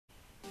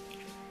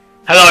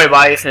Hello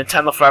everybody, it's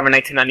Nintendo Forever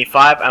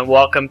 1995 and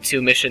welcome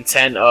to mission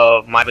 10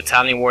 of my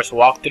Battalion Wars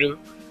walkthrough.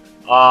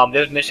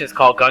 This mission is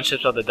called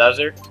Gunships of the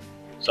Desert,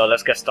 so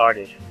let's get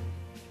started.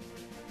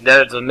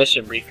 There's a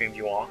mission briefing if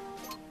you want.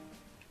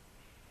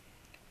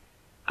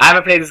 I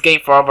haven't played this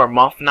game for over a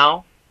month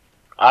now.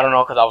 I don't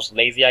know, because I was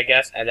lazy I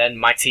guess, and then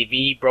my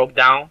TV broke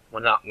down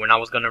when I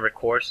was going to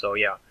record, so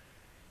yeah.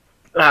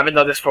 I haven't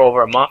done this for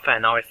over a month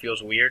and now it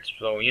feels weird,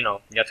 so you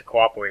know, you have to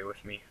cooperate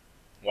with me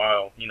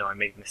while, you know, I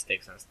make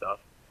mistakes and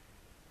stuff.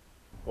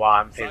 Wow, I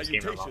haven't played this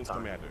game in a long time.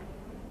 Commander.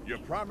 Your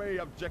primary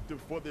objective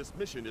for this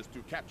mission is to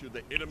capture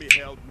the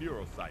enemy-held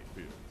neurosite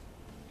fields.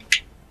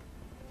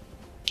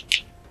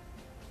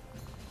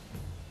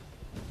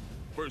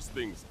 First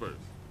things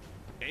first.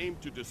 Aim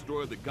to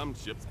destroy the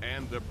gunships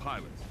and their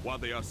pilots while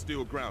they are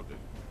still grounded.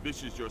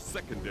 This is your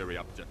secondary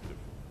objective.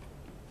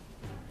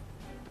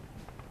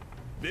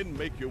 Then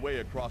make your way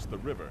across the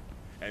river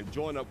and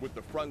join up with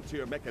the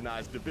Frontier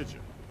Mechanized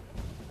Division.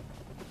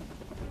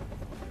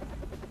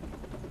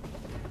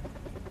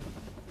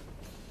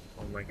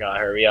 Oh my god,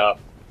 hurry up.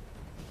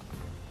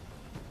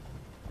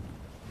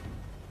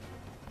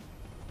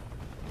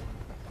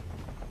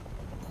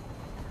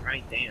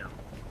 Right, damn.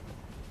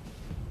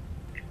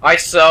 Alright,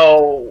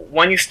 so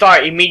when you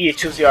start, immediately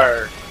choose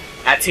your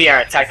AT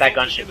and attack that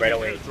gunship right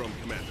away.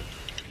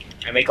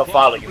 And make them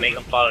follow you,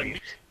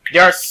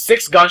 There are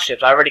 6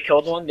 gunships, I already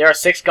killed one. There are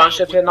 6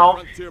 gunships in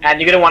all,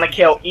 and you're gonna want to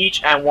kill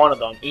each and one of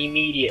them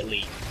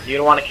immediately. You're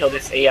gonna want to kill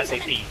this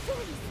ASAP.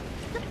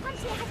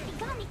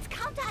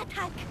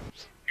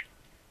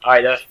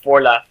 Alright, there's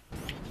 4 left.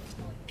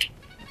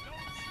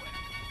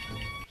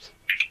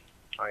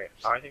 Alright,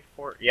 are they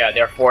 4? Yeah,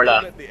 there are 4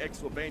 left. Let the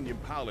ex-Albanian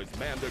pilots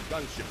man their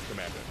gunships,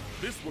 Commander.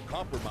 This will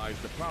compromise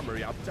the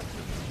primary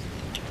objective.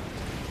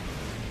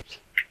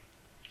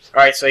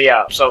 Alright, so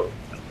yeah, so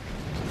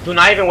do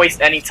not even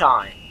waste any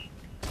time.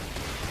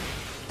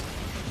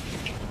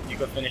 You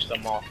can finish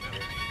them off.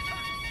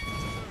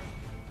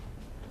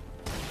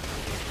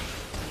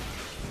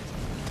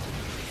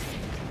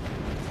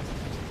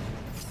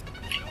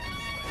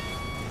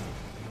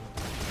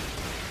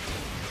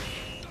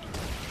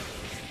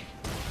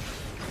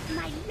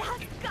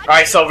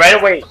 Alright, so right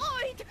away.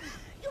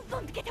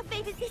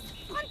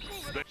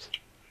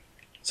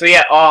 So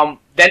yeah,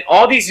 then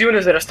all these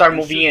units are gonna start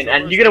moving in,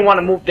 and you're gonna want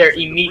to move there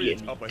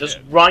immediately. Just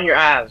run your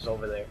ass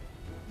over there.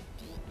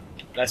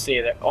 Let's see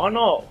there. Oh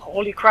no!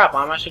 Holy crap!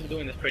 I'm actually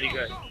doing this pretty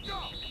good.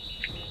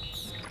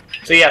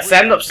 So yeah,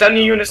 send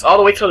your units all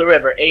the way to the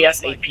river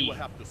ASAP.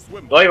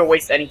 Don't even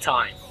waste any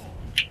time.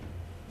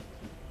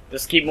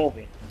 Just keep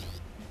moving.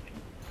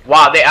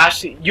 Wow, they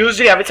actually,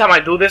 usually every time I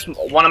do this,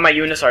 one of my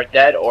units are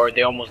dead or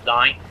they almost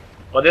die.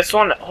 But this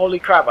one, holy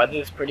crap, I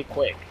did this pretty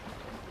quick.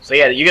 So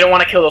yeah, you're gonna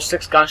want to kill those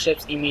 6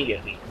 gunships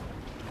immediately.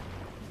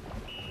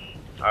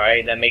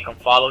 Alright, then make them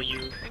follow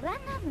you. Run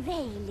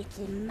away,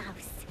 little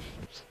mouse.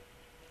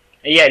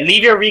 And yeah,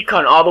 leave your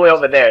recon all the way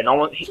over there. No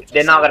one,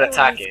 they're not gonna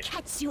attack it.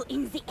 Catch you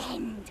in the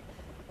end.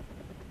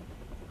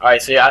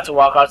 Alright, so you have to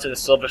walk out to the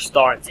Silver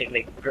Star and take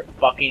like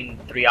fucking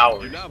 3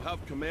 hours. You now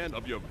have command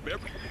of your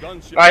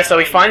gunship. Alright, so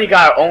we finally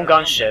got our own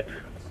gunship.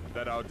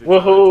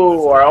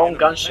 Woohoo! Our own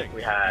gunship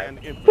we had.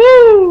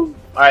 Woo!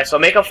 Alright, so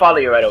make them follow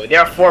you right away.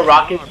 There are 4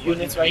 rocket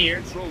units right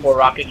here. 4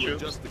 rocket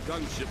troops.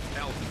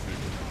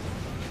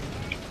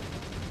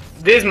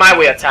 This is my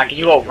way of attacking.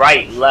 You go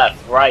right,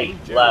 left, right,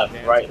 left,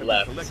 right,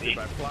 left. See?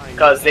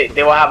 Because they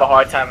will have a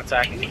hard time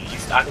attacking me.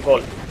 I can go.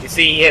 You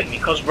see, he hit me.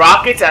 Because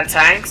rockets and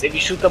tanks, if you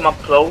shoot them up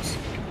close,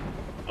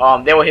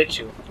 they will hit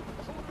you.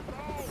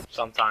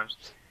 Sometimes.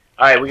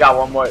 Alright, we got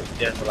one more.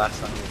 There's the last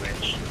time we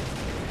reached.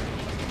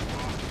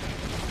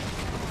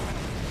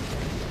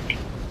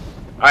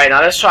 Alright,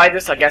 now let's try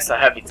this against a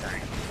heavy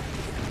tank.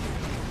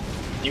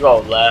 You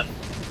go left,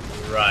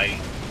 right,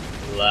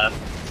 left,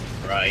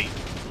 right,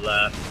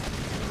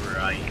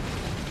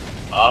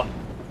 up,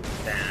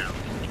 down.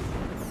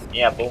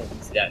 Yeah, boom,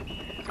 it's dead.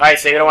 Alright,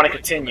 so you're gonna want to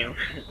continue.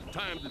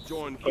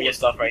 Put your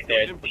stuff right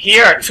there.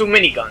 Here are 2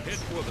 miniguns,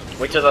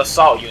 which is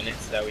assault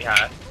units that we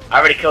have. I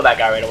already killed that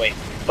guy right away.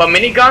 But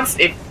miniguns,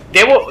 if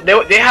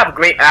they have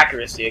great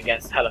accuracy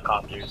against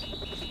helicopters,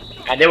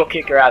 and they will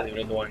kick your ass if you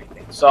don't do anything.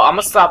 So I'm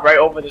gonna stop right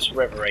over this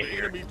river right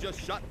here.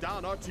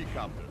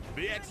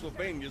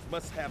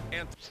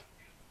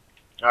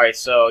 Alright,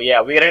 so yeah,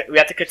 we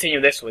have to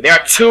continue this way. There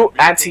are 2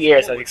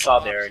 anti-airs as you saw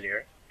there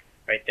earlier.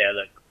 Right there,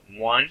 look.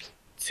 1,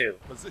 2.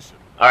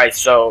 Alright,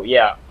 so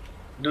yeah.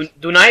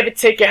 Do not even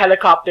take your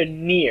helicopter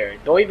near.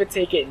 Don't even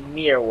take it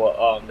near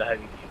the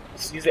heavy.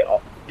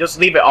 Just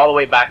leave it all the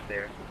way back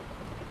there.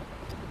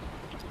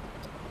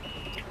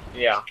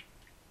 Yeah.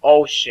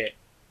 Oh shit.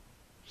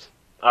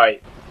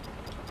 Alright.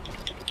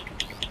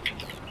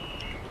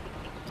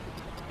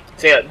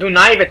 So yeah, do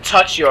not even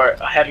touch your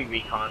heavy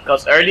recon,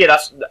 because earlier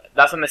that's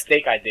a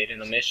mistake I did in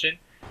the mission,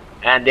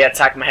 and they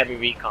attacked my heavy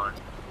recon.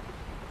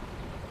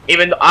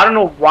 Even though I don't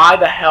know why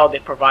the hell they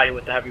provided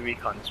with the heavy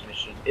recon this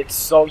mission. It's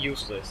so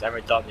useless and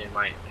redundant in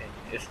my opinion.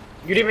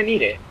 You don't even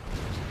need it,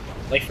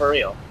 like for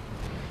real.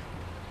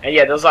 And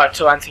yeah, those are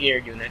 2 anti-air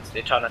units.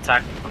 They're trying to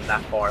attack me from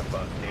that far,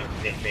 but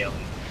they failed.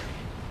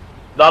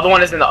 The other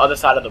one is in the other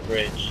side of the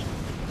bridge.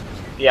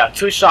 Yeah,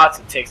 2 shots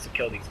it takes to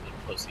kill these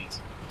pussies.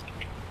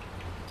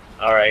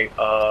 Alright,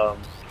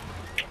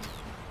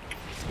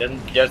 then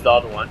there's the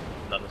other one,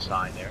 on the other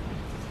side there.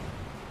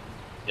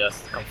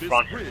 Just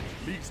confront him. This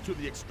bridge leads to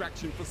the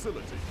extraction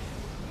facility.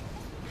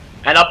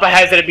 And up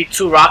ahead is gonna be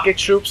 2 rocket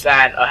troops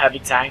and a heavy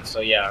tank,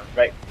 so yeah,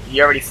 right.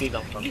 You already see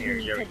them from here.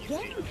 You already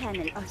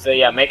see them. So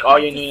yeah, make all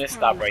your units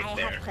stop right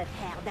there.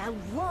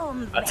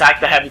 Attack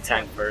the heavy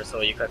tank first,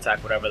 so you can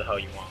attack whatever the hell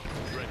you want.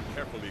 Tread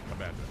carefully,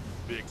 Commander.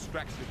 The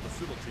extraction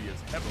facility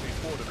is heavily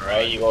fortified.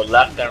 Alright, you go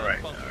left and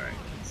right. Alright.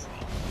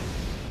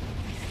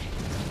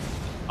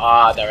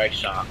 Ah, direct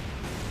shot.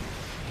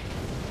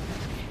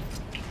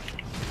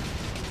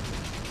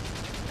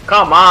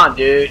 Come on,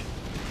 dude.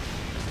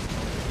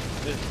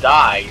 Just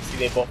die. You see,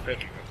 they both hit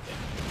me right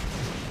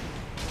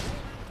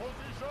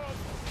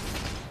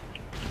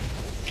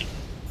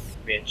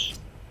there. Bitch.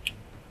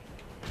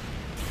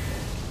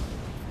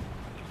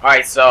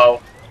 Alright,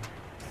 so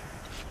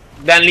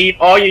then leave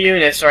all your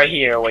units right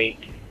here. Wait.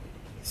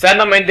 Send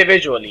them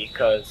individually,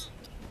 because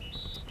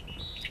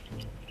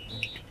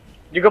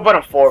you can put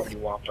them 4 if you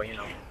want, but you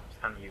know, it's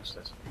kind of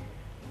useless.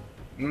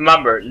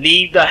 Remember,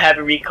 leave the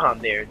heavy recon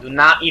there. Do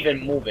not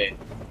even move it.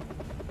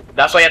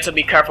 That's why you have to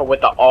be careful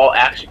with the all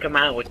action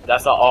command, which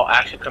that's the all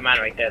action command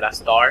right there, that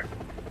star.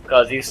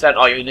 Because you send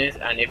all your units,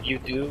 and if you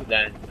do,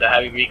 then the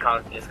heavy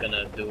recon is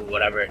gonna do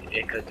whatever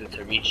it could do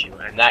to reach you,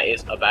 and that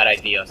is a bad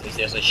idea since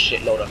there's a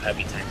shitload of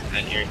heavy tanks and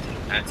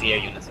anti-air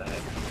units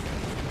ahead.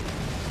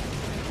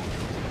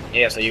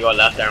 Yeah, so you go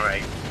left and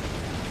right.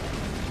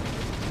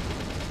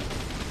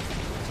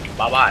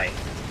 Bye bye.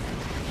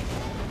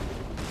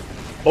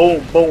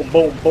 Boom, boom,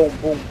 boom, boom,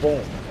 boom,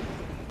 boom.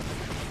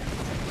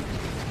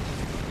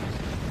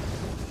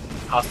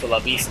 Hasta la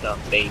vista,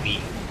 baby.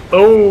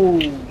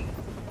 Boom!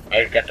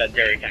 I got that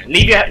jerry can.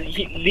 Leave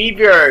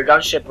your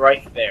gunship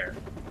right there.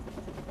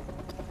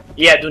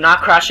 Yeah, do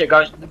not crash your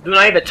gun. Do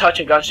not even touch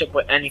a gunship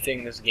with anything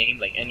in this game,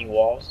 like any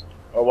walls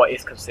or what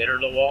is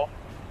considered a wall,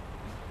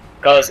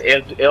 because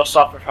it'll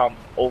suffer from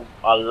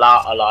a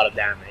lot of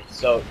damage.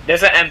 So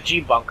there's an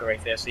MG bunker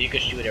right there, so you can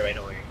shoot it right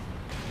away.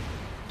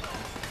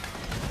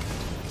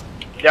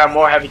 There are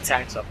more heavy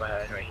tanks up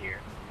ahead right here.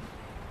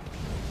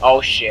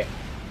 Oh shit.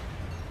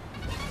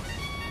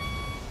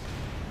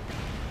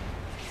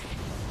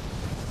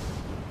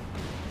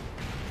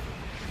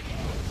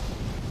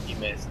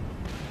 Missed.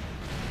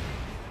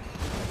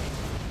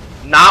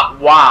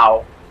 Not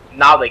wow.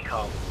 Now they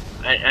come,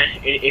 and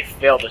it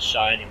failed the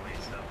shot anyway,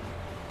 so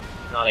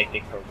it's not like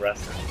they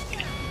progressed.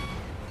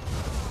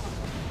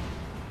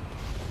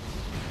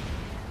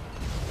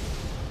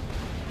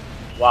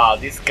 Wow,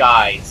 these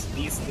guys,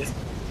 these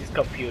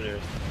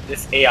computers,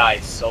 this AI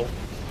is so.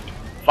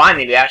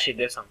 Finally, they actually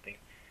did something.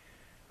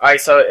 All right,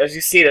 so as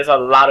you see, there's a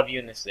lot of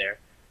units there,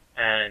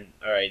 and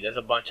all right, there's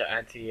a bunch of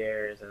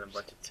anti-airs and a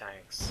bunch of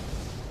tanks.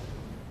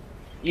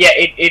 Yeah,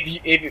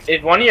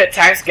 if one of your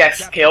tanks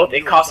gets killed,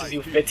 it costs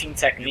you 15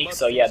 techniques.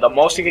 So yeah, the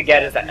most you can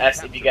get is the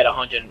S if you get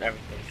 100 and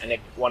everything, and if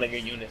one of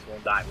your units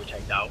won't die, which I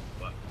doubt.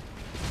 But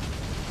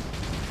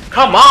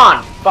come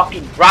on,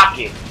 fucking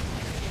rocket!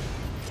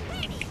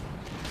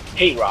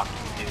 Hate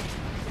rockets, dude.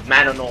 It's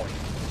man annoying.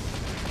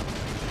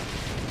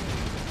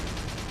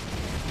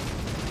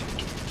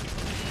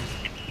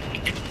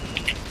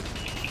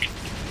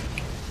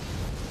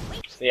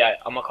 So yeah,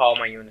 I'm gonna call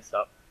my units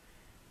up.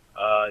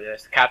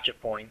 There's capture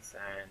points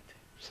and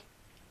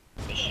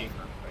machine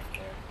guns right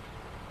there.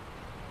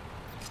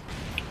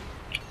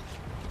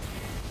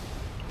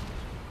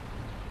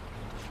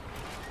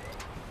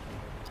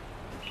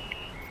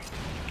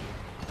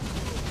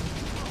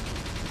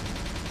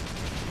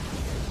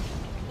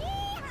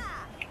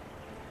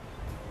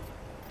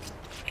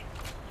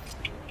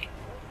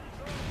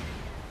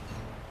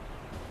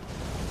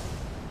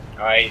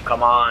 Alright,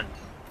 come on.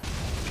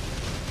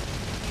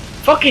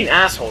 Fucking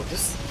asshole,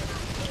 just.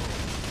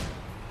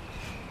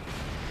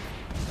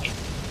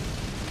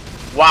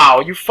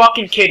 Wow, you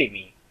fucking kidding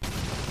me?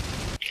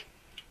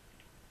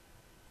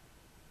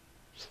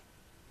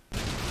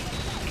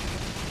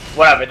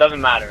 Whatever, it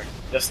doesn't matter.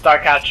 Just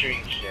start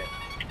capturing shit.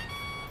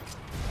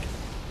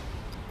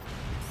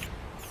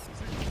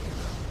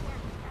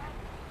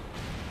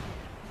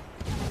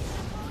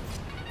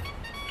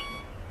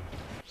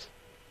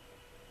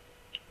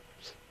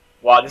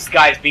 Wow, this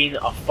guy's being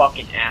a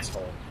fucking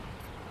asshole.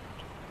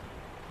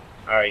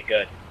 Alright,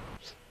 good.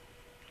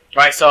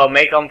 Right, so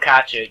make them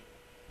catch it.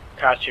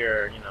 Catch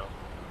your, you know.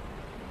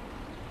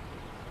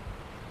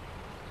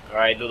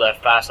 Alright, do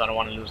that fast. I don't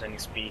want to lose any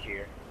speed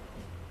here.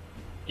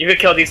 You could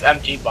kill these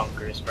MG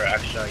bunkers for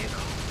extra, you know.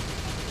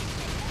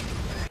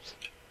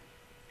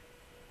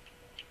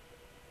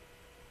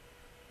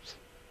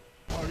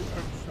 I am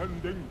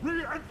sending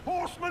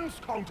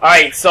reinforcements.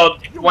 Alright, so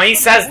when he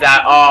says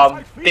that,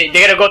 they're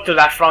gonna go to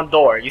that front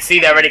door. You see,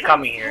 they're already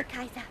coming here.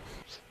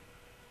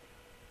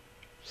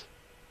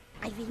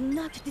 I will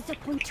not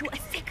disappoint you a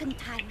second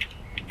time.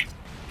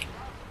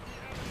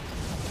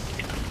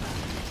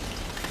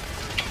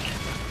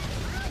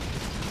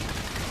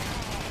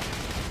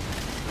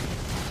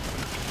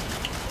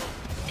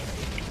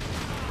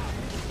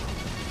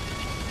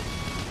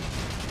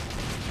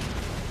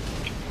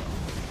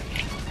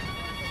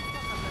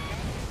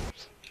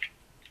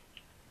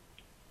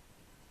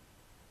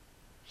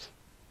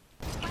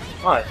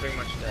 Oh, it's pretty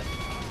much dead.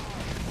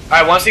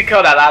 Alright, once you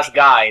kill that last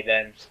guy,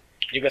 then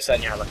you can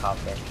send your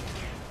helicopter.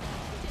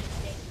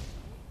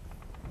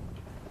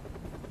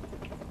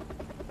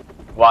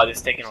 Wow, this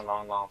is taking a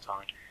long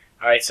time.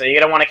 Alright, so you're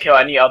gonna want to kill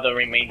any other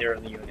remainder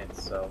of the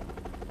units, so.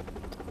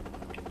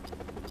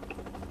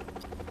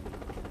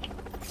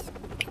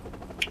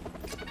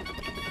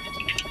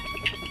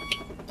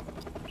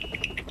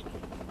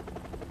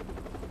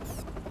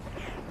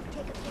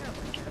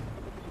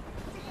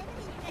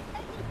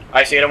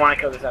 Alright, so you're gonna want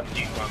to kill this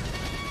MG. Come on.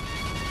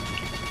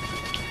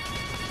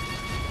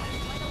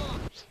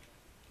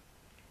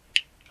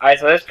 Alright,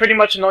 so there's pretty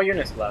much no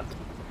units left.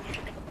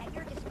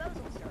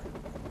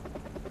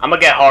 I'm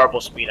gonna get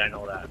horrible speed, I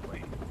know that.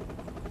 Wait.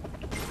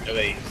 Look at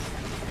these.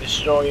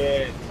 Destroy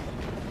it.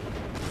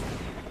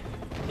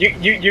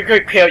 You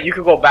could kill, you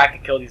could go back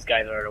and kill these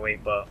guys right away,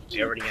 but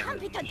you already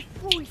ended. Incompetent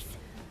fools!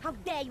 How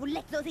dare you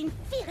let those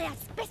inferior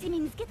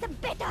specimens get the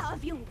better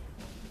of you?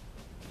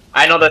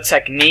 I know the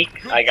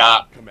technique. I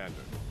got. Commander.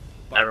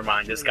 Never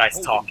mind. This guy's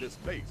Holding talking. this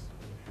base,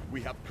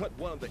 we have cut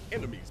one of the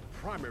enemy's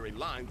primary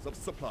lines of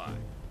supply.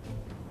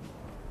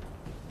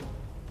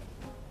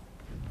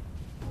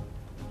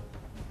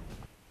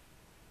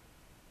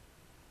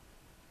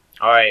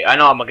 Alright, I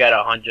know I'm gonna get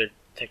 100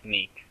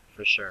 technique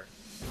for sure.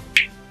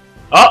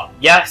 Oh,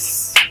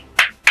 yes!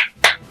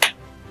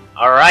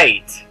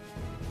 Alright.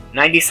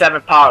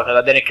 97 power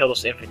because I didn't kill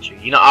those infantry.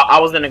 You know, I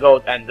was gonna go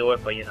and do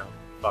it, but you know,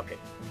 fuck it.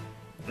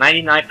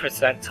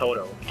 99%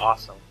 total.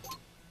 Awesome.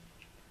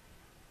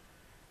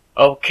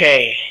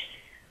 Okay.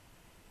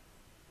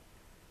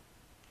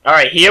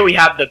 Alright, here we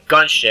have the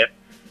gunship.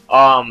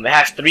 It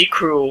has 3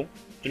 crew,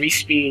 3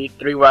 speed,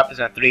 3 weapons,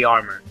 and 3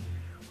 armor.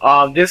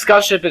 This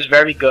gunship is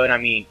very good. I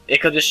mean,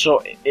 it could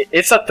destroy.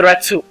 It's a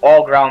threat to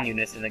all ground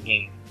units in the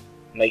game,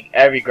 like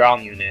every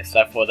ground unit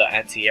except for the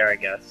anti-air, I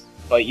guess.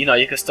 But you know,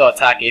 you can still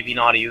attack it if you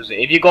know how to use it.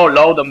 If you go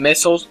low, the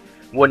missiles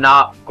would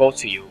not go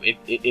to you.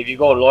 If you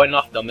go low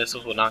enough, the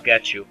missiles will not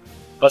get you.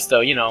 But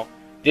still, you know,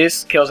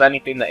 this kills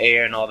anything in the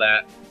air and all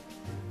that.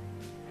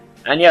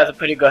 And yeah, it's a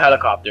pretty good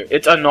helicopter.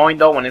 It's annoying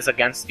though when it's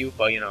against you,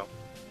 but you know,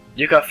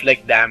 you can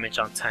inflict damage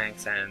on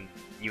tanks and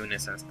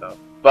units and stuff.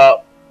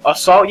 But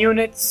assault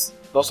units.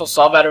 Those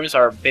assault veterans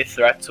are a big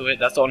threat to it.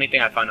 That's the only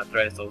thing I find a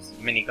threat is those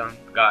minigun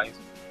guys,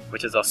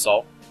 which is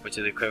assault, which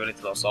is equivalent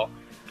to the assault.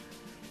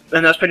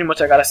 And that's pretty much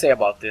what I gotta say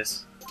about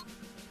this.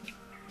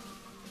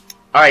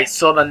 Alright,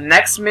 so the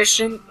next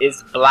mission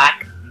is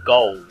Black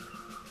Gold.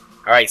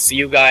 Alright, see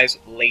you guys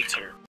later.